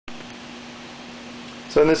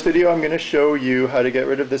So in this video I'm going to show you how to get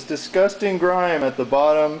rid of this disgusting grime at the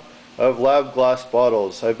bottom of lab glass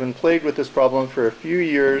bottles. I've been plagued with this problem for a few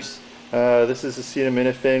years. This is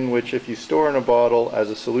acetaminophen, which if you store in a bottle as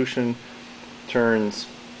a solution turns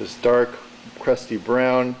this dark crusty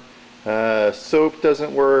brown. Soap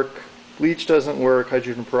doesn't work, bleach doesn't work,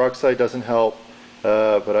 hydrogen peroxide doesn't help,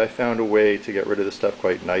 but I found a way to get rid of this stuff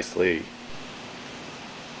quite nicely.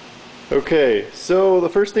 Okay, so the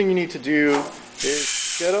first thing you need to do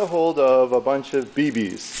is get a hold of a bunch of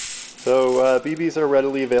BBs. So BBs are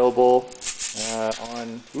readily available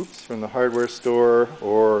from the hardware store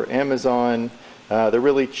or Amazon. They're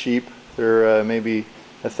really cheap. They're maybe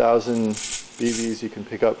 1,000 BBs you can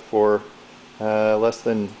pick up for less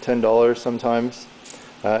than $10 sometimes.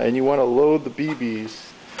 And you want to load the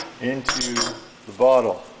BBs into the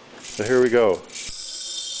bottle. So here we go.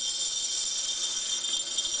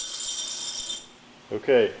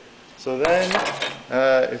 Okay, so then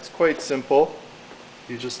it's quite simple.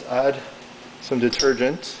 You just add some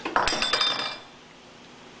detergent, a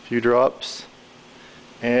few drops,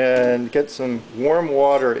 and get some warm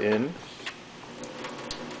water in.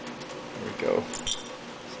 There we go.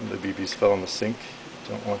 Some of the BBs fell in the sink.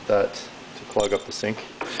 Don't want that to clog up the sink.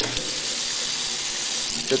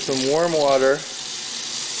 Get some warm water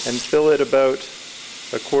and fill it about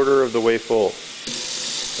a quarter of the way full,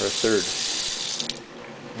 or a third.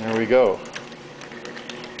 There we go.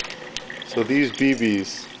 So these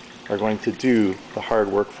BBs are going to do the hard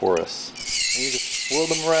work for us. And you just swirl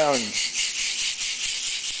them around.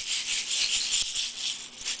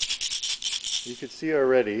 You can see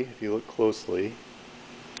already, if you look closely,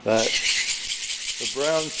 that the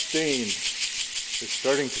brown stain is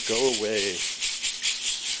starting to go away.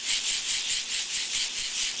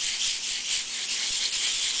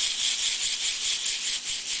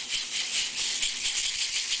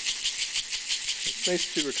 It's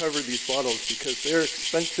nice to recover these bottles because they're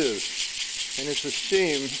expensive, and it's a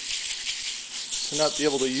shame to not be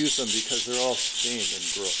able to use them because they're all stained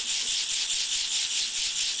and gross.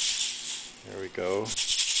 There we go.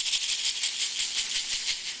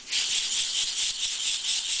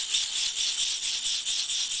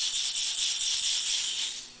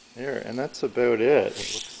 There, and that's about it.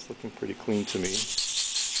 It looks looking pretty clean to me.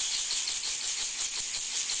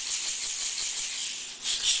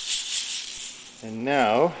 And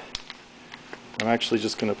now, I'm actually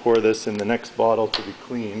just going to pour this in the next bottle to be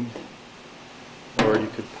clean, or you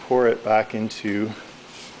could pour it back into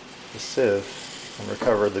the sieve and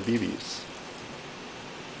recover the BBs.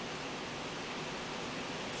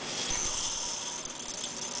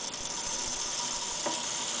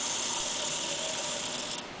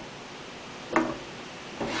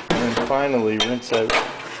 And then finally rinse out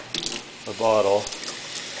the bottle.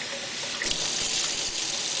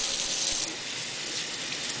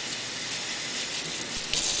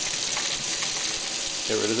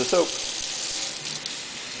 Get rid of the soap.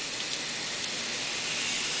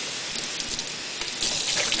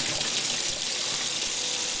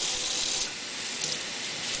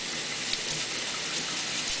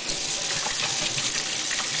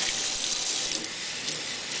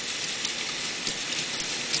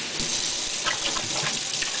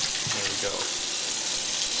 There we go.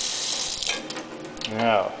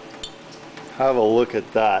 Now, have a look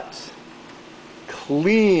at that.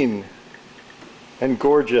 Clean and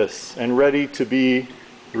gorgeous and ready to be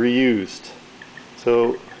reused.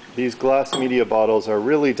 So these glass media bottles are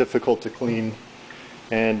really difficult to clean,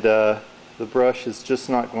 and the brush is just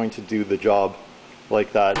not going to do the job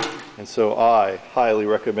like that. And so I highly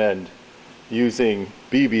recommend using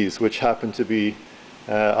BBs, which happen to be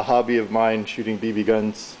a hobby of mine, shooting BB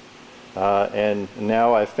guns, and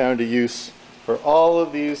now I've found a use for all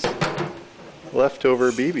of these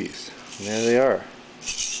leftover BBs. And there they are.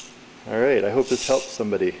 Alright, I hope this helps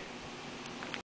somebody.